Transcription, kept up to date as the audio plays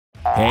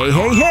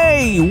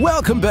Hey!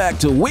 Welcome back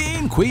to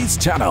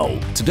Winquiz channel.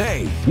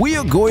 Today, we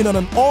are going on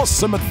an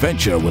awesome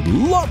adventure with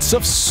lots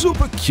of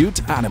super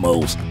cute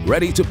animals.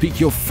 Ready to pick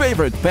your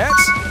favorite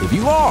pets? If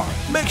you are,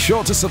 make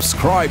sure to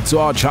subscribe to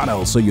our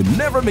channel so you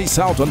never miss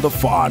out on the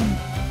fun.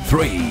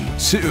 3,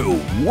 2,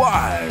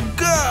 1,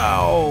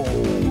 go!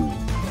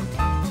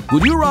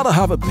 Would you rather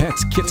have a pet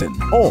kitten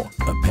or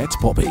a pet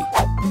puppy?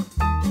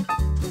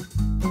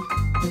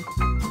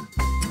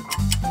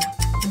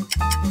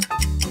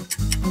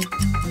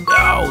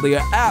 Oh, they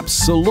are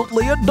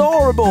absolutely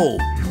adorable!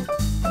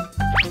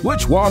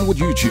 Which one would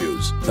you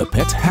choose? A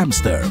pet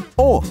hamster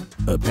or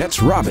a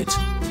pet rabbit?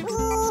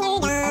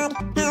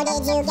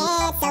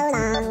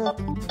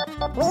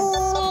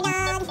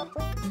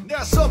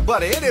 Now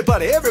somebody,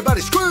 anybody,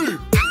 everybody scream!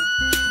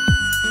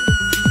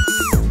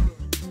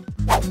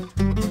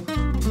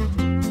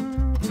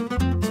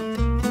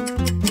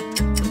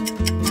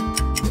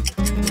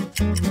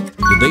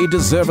 Do they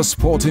deserve a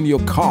spot in your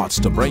cart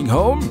to bring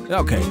home?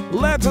 Okay,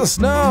 let us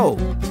know!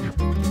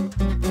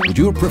 Would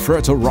you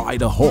prefer to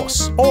ride a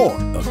horse or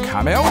a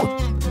camel?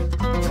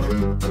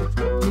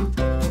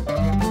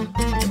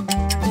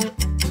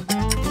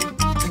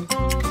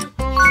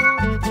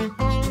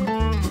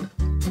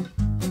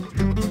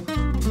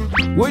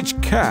 Which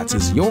cat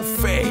is your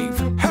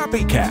fave?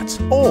 Happy cat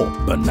or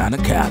banana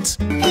cat?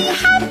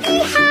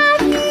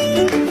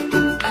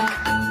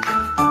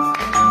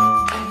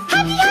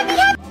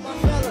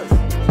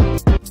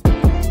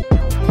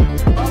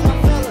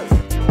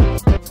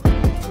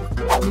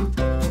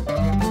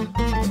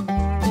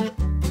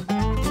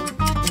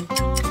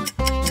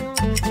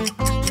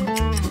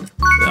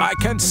 I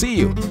can't see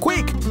you.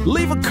 Quick,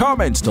 leave a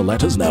comment to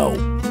let us know.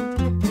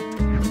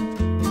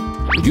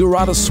 Would you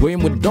rather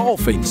swim with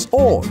dolphins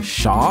or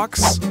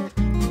sharks?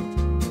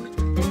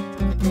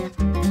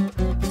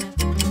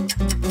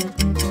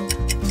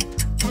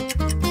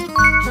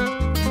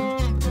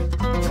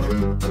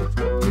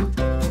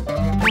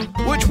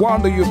 Which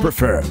one do you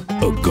prefer?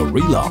 A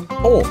gorilla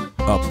or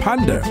a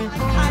panda?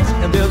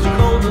 And there's a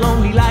cold,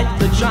 lonely light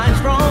that shines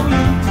from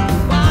you.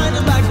 Find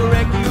a light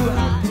correct you.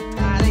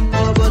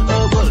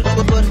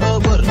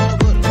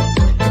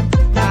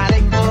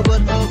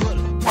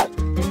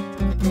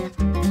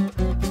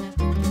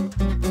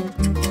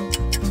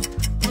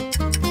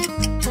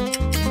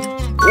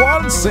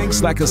 One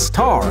sings like a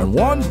star and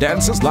one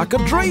dances like a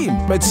dream.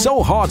 It's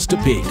so hard to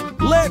pick.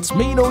 Let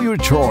me know your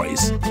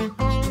choice.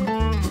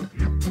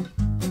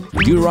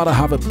 Would you rather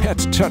have a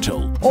pet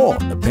turtle or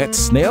a pet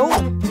snail?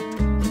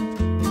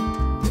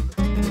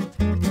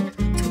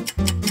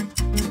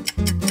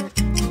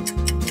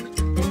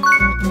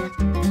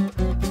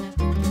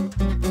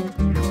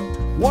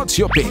 What's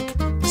your pick?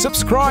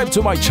 Subscribe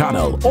to my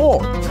channel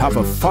or have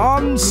a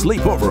fun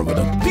sleepover with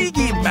a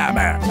piggy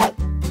mama.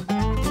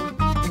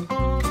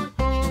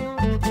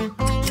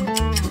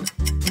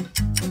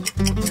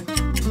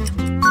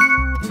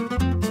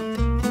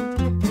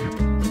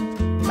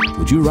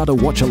 Would you rather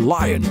watch a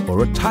lion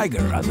or a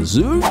tiger at the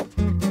zoo?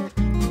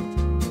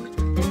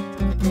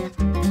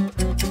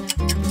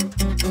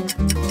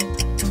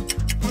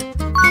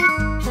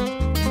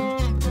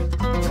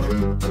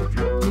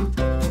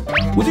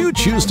 Would you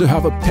choose to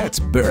have a pet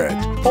bird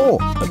or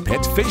a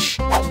pet fish?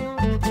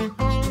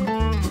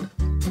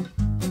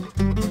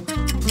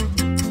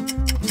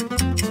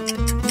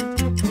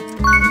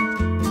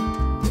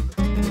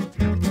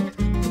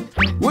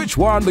 Which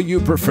one do you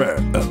prefer,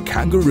 a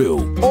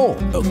kangaroo or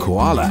a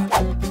koala?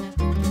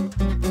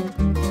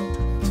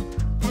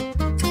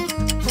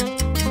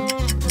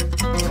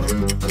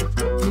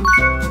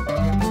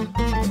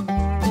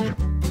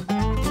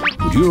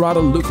 Would you rather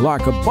look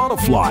like a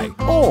butterfly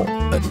or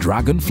a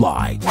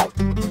dragonfly?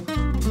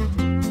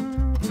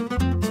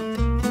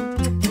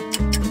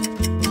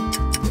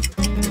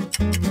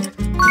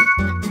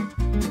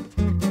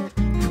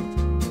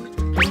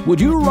 Would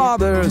you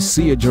rather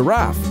see a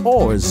giraffe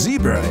or a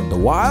zebra in the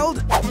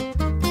wild?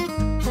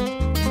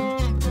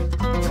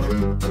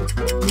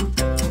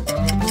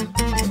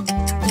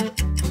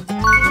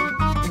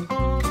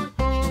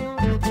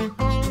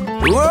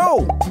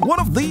 Whoa! One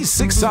of these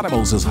 6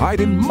 animals is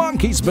hiding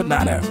Monkey's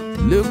banana.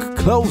 Look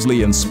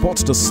closely and spot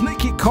the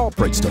sneaky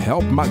culprits to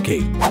help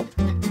Monkey.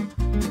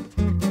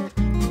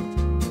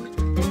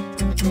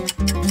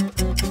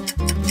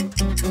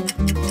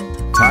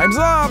 Time's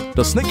up!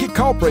 The sneaky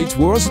culprit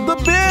was the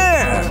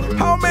bear!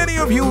 How many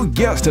of you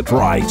guessed it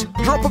right?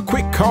 Drop a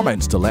quick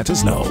comment to let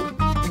us know.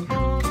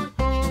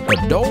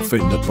 A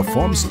dolphin that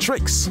performs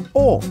tricks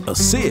or a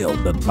seal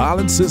that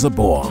balances a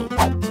ball?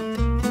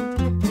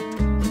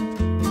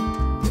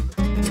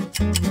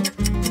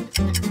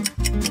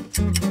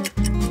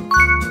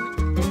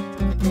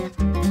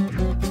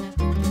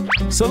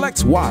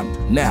 Select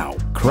one now,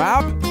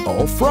 crab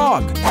or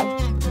frog?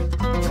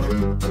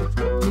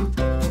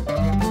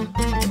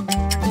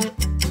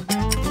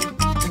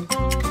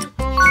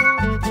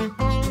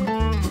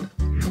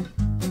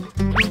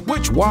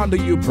 Which one do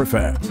you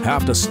prefer?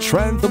 Have the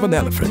strength of an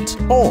elephant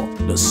or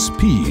the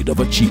speed of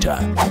a cheetah?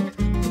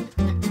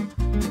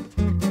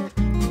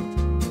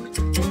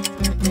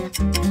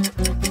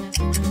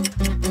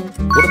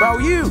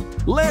 about you?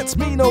 Let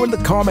me know in the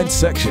comment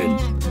section.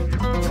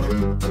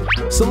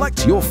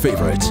 Select your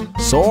favorite: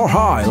 soar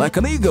high like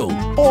an eagle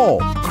or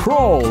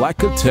crawl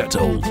like a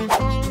turtle.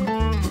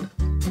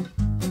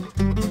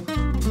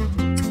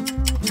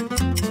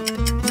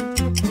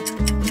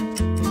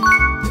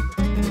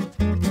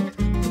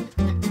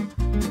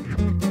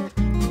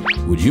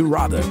 Would you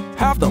rather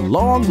have the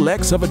long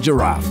legs of a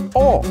giraffe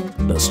or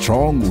the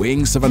strong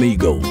wings of an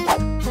eagle?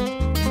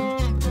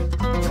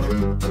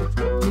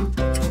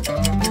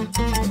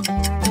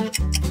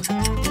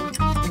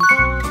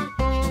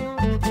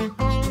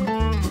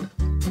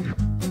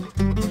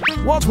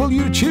 What will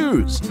you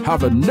choose?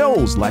 Have a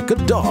nose like a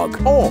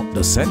dog or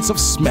the sense of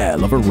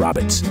smell of a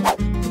rabbit?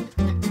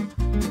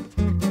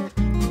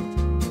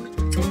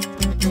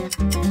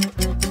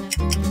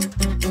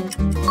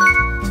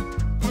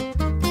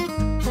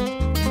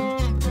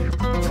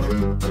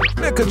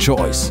 Make a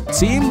choice: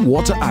 team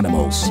water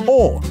animals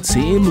or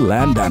team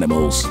land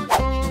animals.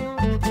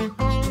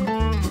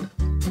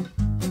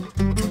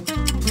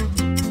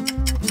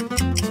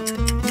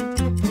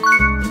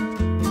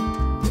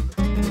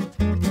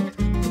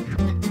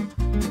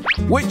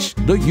 Which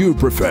do you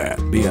prefer?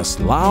 Be as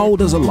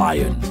loud as a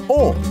lion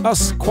or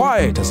as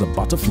quiet as a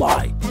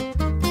butterfly?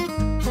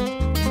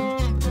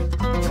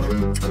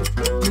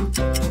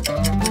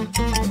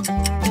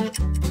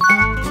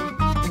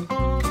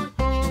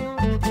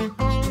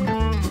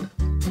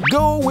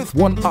 Go with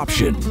one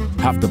option: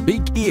 have the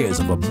big ears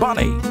of a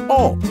bunny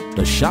or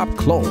the sharp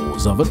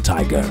claws of a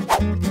tiger.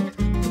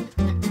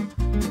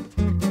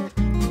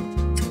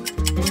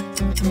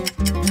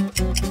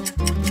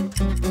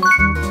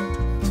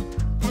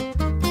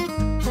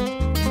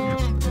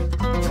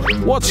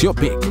 What's your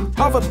pick?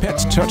 Have a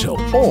pet turtle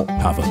or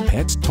have a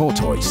pet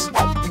tortoise?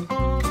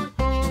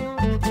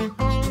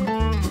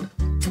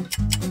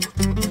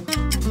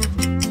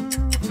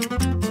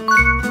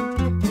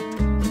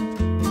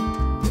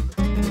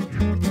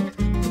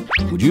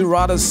 Would you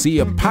rather see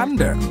a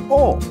panda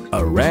or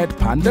a red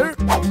panda?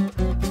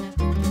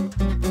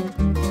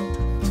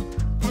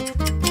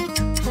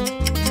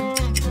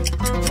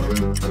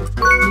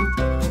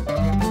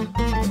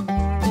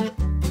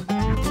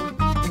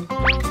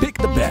 Pick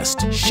the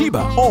best: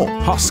 Shiba or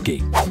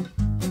Husky.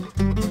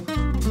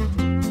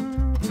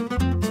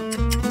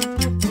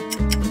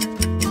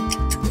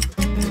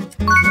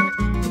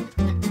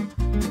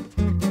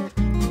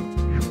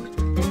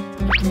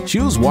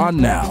 Choose one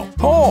now: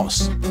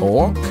 horse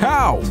or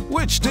cow.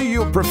 Which do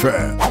you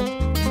prefer?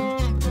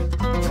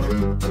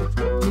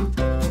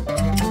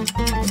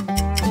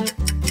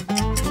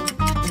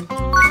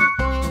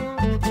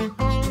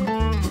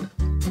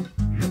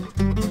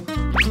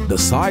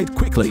 Decide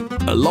quickly: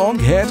 a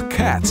long-haired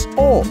cat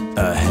or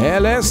a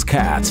hairless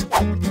cat.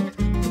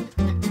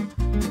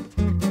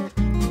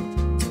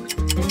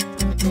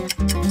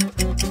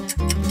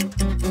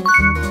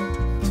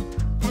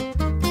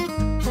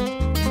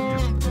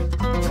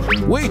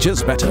 Which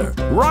is better,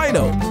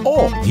 rhino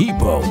or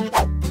hippo?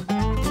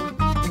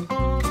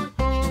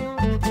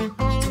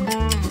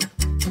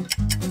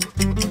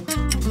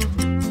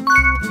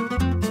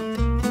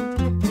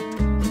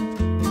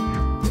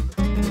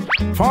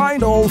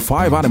 Find all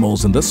 5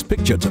 animals in this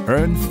picture to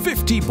earn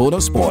 50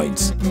 bonus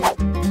points.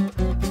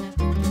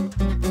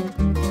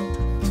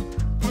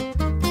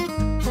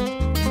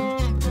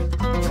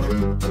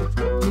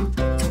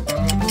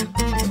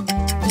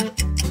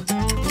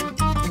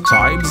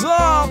 Time's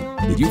up!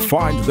 Did you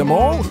find them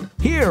all?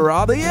 Here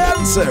are the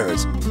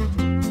answers!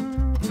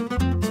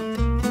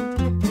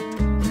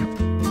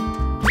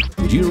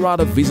 Would you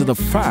rather visit a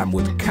farm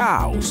with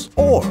cows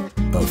or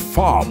a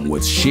farm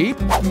with sheep?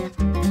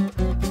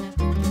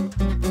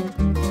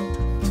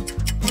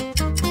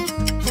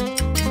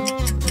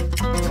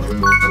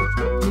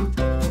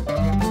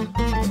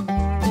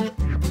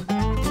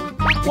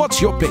 What's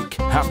your pick?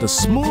 Have the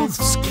smooth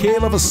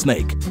scale of a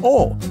snake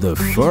or the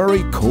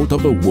furry coat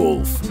of a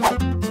wolf?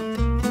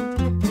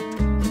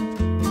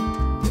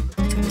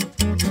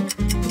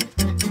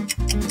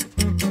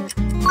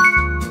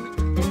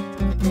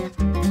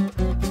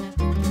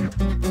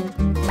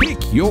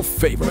 Pick your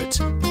favorite.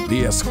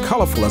 Be as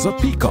colorful as a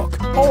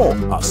peacock or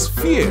as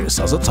fierce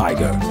as a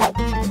tiger.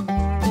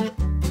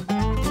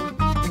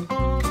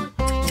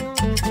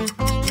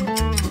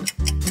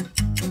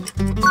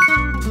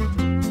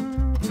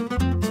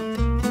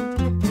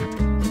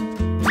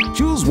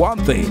 Choose one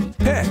thing: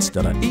 pets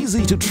that are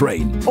easy to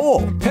train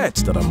or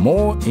pets that are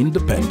more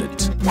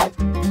independent.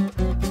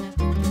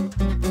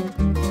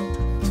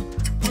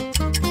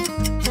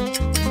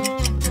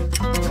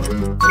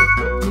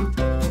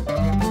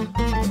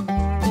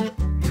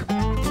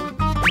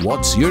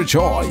 What's your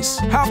choice?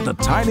 Have the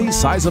tiny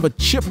size of a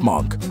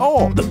chipmunk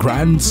or the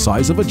grand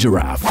size of a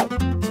giraffe?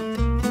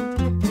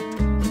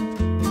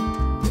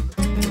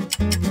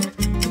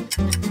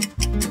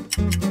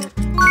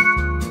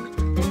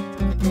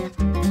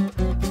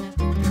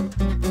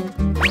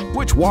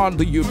 Which one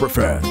do you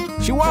prefer?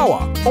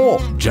 Chihuahua or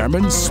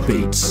German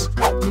Spitz?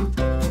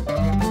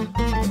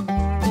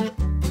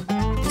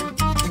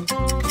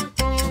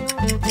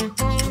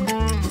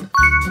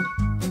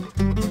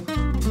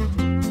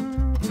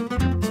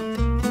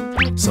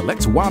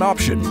 Select one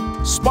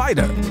option,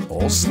 spider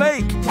or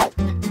snake.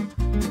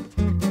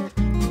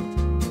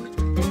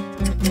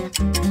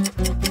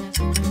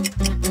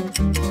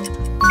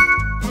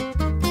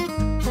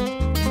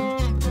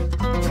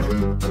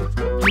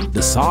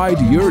 Decide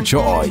your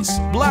choice,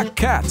 black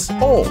cat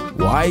or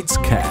white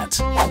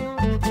cat.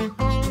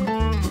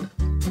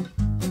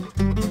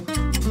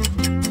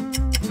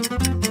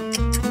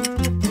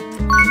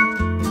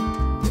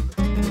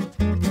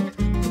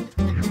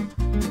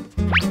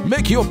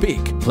 Make your pick,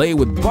 play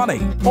with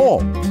bunny or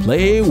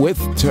play with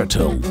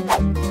turtle.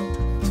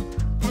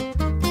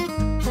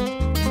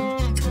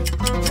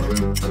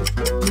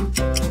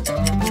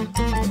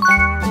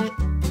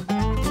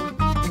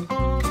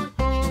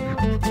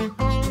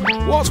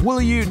 What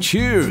will you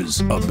choose,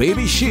 a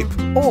baby sheep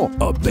or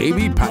a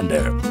baby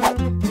panda?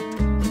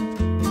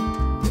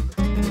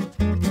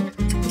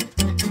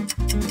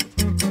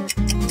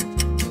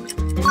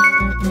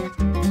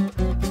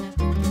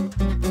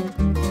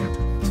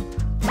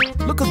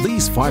 Look at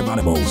these 5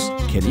 animals.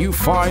 Can you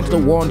find the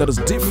one that is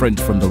different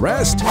from the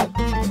rest?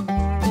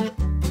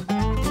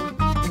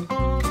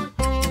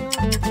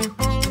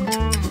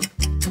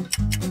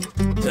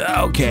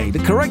 Okay, the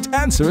correct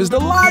answer is the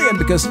lion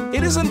because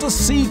it isn't a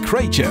sea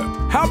creature.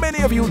 How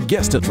many of you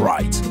guessed it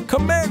right?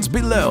 Comment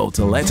below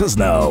to let us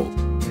know.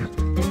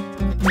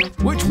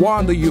 Which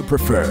one do you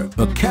prefer,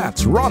 a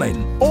cat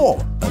running or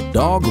a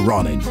dog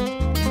running?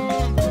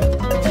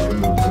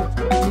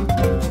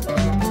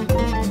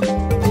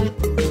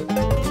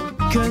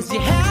 Cause you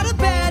had a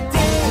bad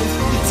day,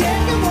 you're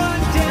taking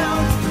one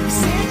down, you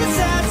sing a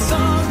sad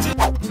song to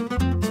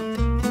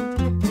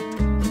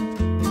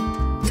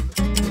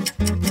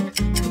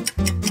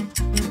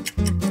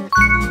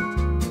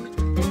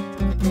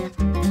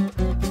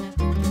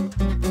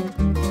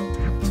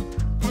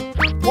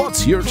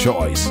What's your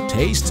choice?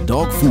 Taste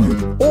dog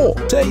food or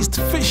taste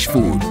fish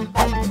food?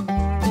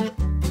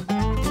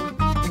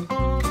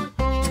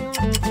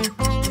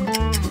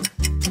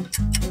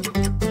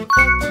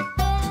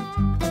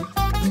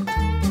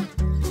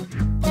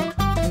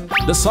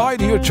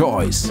 Decide your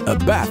choice, a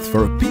bath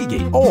for a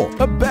piggy or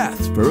a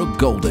bath for a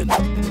golden.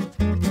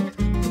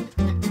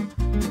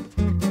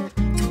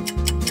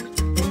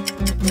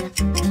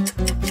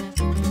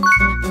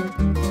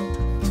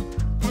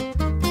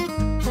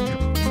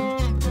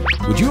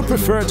 Would you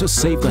prefer to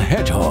save the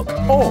hedgehog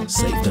or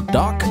save the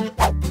duck?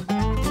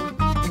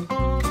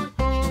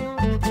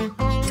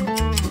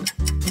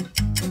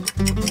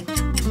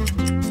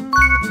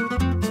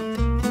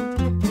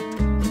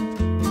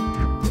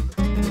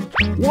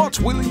 What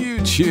will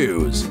you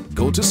choose?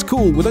 Go to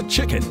school with a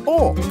chicken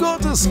or go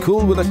to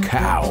school with a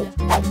cow?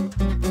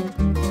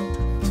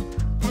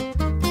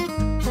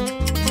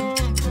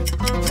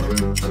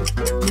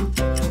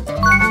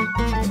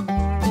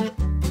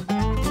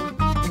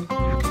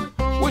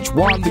 Which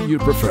one do you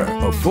prefer?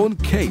 A phone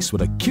case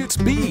with a cute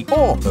bee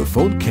or a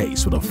phone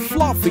case with a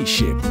fluffy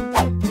sheep?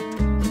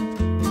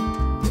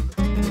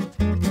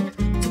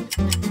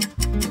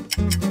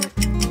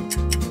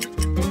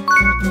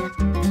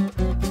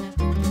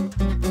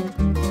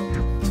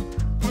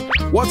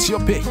 What's your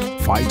pick?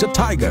 Fight a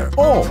tiger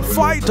or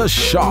fight a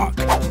shark?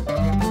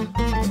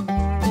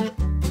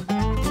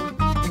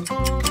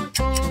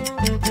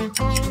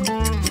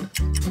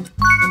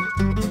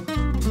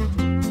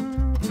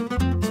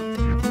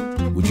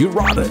 Would you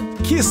rather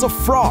kiss a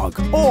frog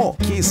or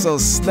kiss a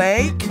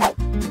snake?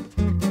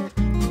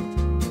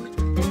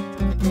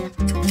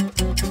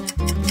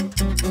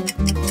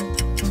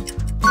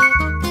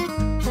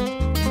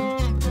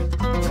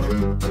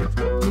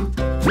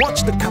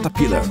 Watch the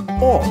caterpillar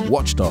or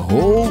watch the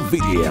whole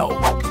video.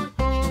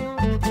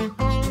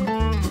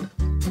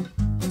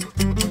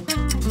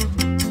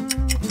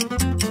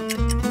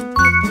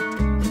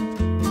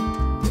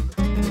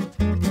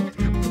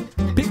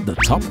 Pick the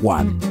top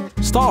one,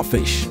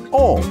 starfish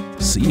or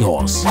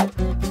seahorse.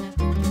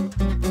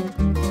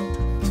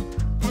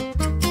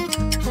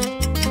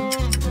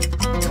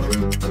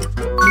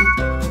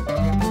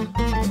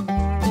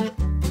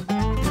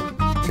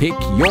 Pick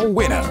your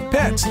winner,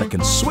 pets that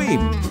can swim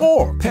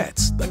or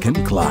pets that can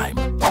climb.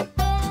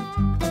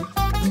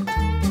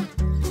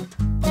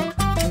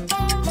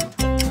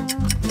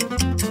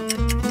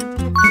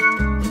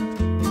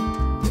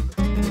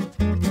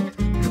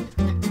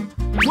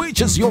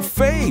 Which is your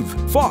fave,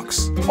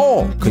 fox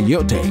or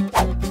coyote?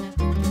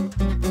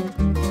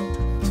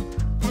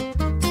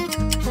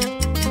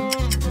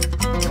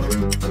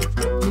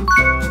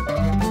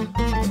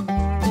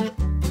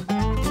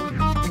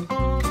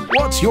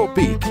 What's your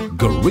pick,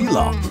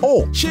 gorilla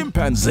or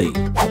chimpanzee?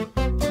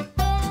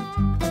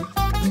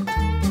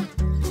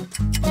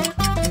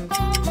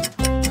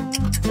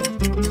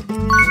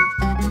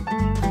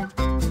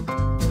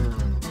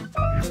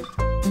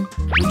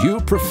 Would you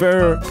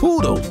prefer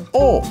poodle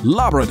or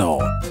Labrador?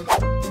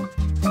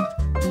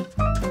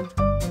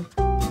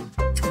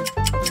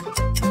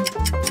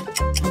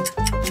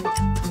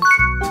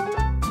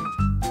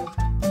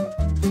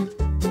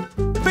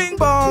 Bing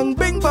bong,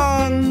 bing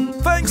bong!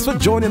 Thanks Thanks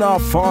for joining our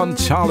fun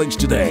challenge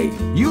today.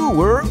 You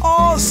were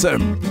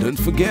awesome. Don't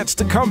forget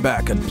to come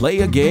back and play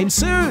again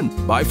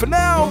soon. Bye for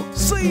now.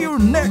 See you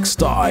next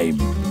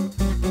time.